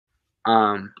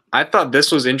I thought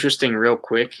this was interesting real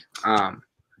quick.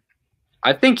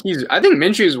 I think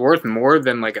Minshew is worth more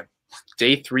than like a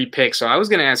day 3 pick. So I was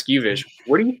going to ask you, Vish,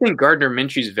 what do you think Gardner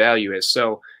Minshew's value is?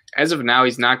 So as of now,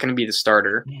 he's not going to be the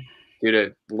starter due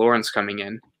to Lawrence coming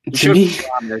in. To me,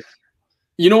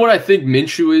 you know what I think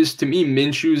Minshew is? To me,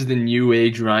 Minshew is the new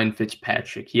age Ryan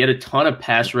Fitzpatrick. He had a ton of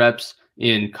pass reps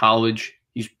in college.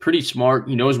 He's pretty smart.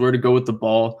 He knows where to go with the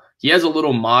ball. He has a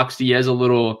little moxie. He has a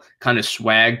little kind of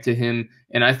swag to him.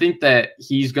 And I think that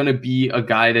he's going to be a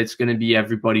guy that's going to be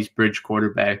everybody's bridge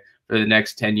quarterback for the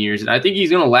next 10 years. And I think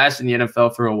he's going to last in the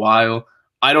NFL for a while.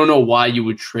 I don't know why you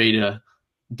would trade a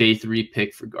day 3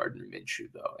 pick for Gardner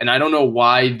Minshew, though. And I don't know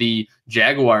why the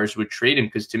Jaguars would trade him,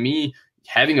 because to me,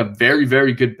 having a very,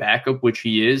 very good backup, which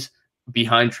he is,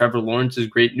 behind Trevor Lawrence is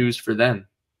great news for them.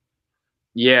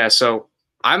 Yeah, so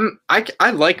I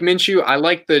like Minshew. I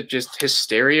like the just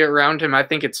hysteria around him. I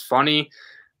think it's funny.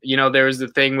 You know, there was the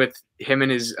thing with him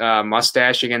and his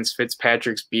mustache against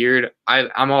Fitzpatrick's beard.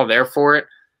 I'm all there for it.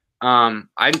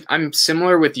 I'm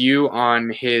similar with you on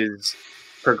his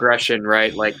progression,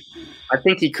 right? Like, I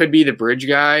think he could be the bridge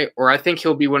guy, or I think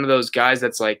he'll be one of those guys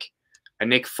that's like a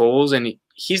Nick Foles, and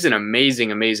he's an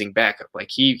amazing, amazing backup. Like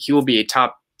he will be a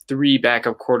top 3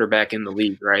 backup quarterback in the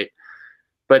league, right?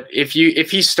 But if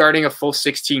he's starting a full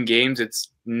 16 games, it's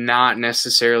not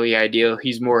necessarily ideal.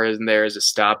 He's more in there as a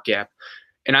stopgap.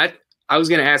 And I was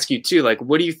going to ask you too, like,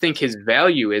 what do you think his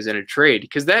value is in a trade?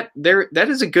 Because that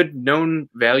is a good known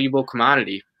valuable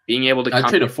commodity. Being able to I'd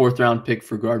trade a 4th round pick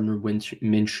for Gardner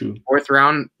Minshew. 4th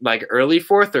round, like early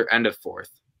 4th or end of 4th?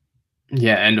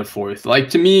 Yeah, end of 4th. Like,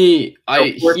 to me,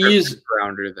 he's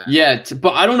rounder then. Yeah,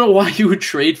 but I don't know why you would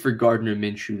trade for Gardner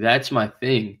Minshew. That's my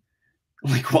thing.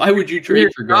 Like, why would you trade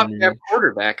for Gardner Minshew?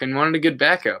 Quarterback and wanted a good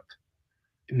backup.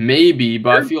 Maybe,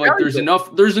 but I feel like there's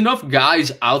enough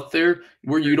guys out there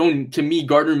where you don't. To me,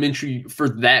 Gardner Minshew, for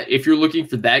that, if you're looking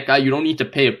for that guy, you don't need to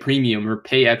pay a premium or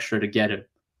pay extra to get him.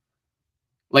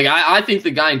 Like, I think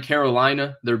the guy in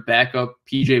Carolina, their backup,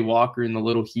 PJ Walker, in the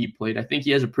little he played, I think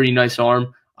he has a pretty nice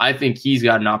arm. I think he's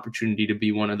got an opportunity to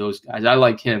be one of those guys. I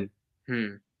like him.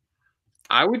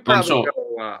 I would probably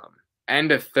go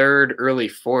end of 3rd, early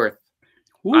 4th.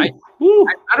 I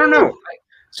don't know.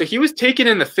 So he was taken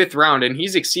in the 5th round, and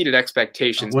he's exceeded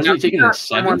expectations. Was he taken in the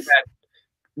 7th?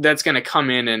 That's going to come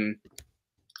in, and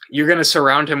you're going to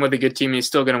surround him with a good team, and he's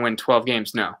still going to win 12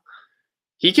 games. No.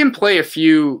 He can play a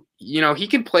few, he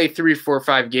can play 3, 4,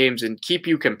 5 games and keep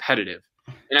you competitive.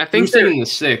 And I think he was in the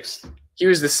 6th. He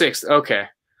was the 6th. Okay.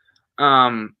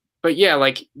 But yeah,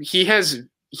 like he has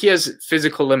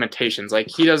physical limitations. Like,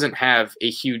 he doesn't have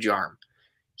a huge arm.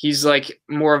 He's like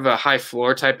more of a high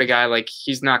floor type of guy. Like,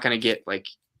 he's not going to get like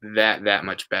that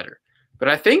much better. But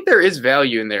I think there is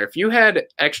value in there. If you had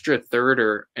extra 3rd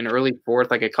or an early 4th,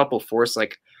 like a couple 4ths,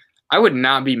 like, I would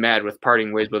not be mad with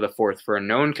parting ways with a 4th for a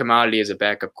known commodity as a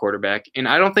backup quarterback. And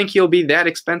I don't think he'll be that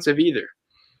expensive either.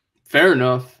 Fair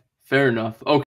enough. Okay.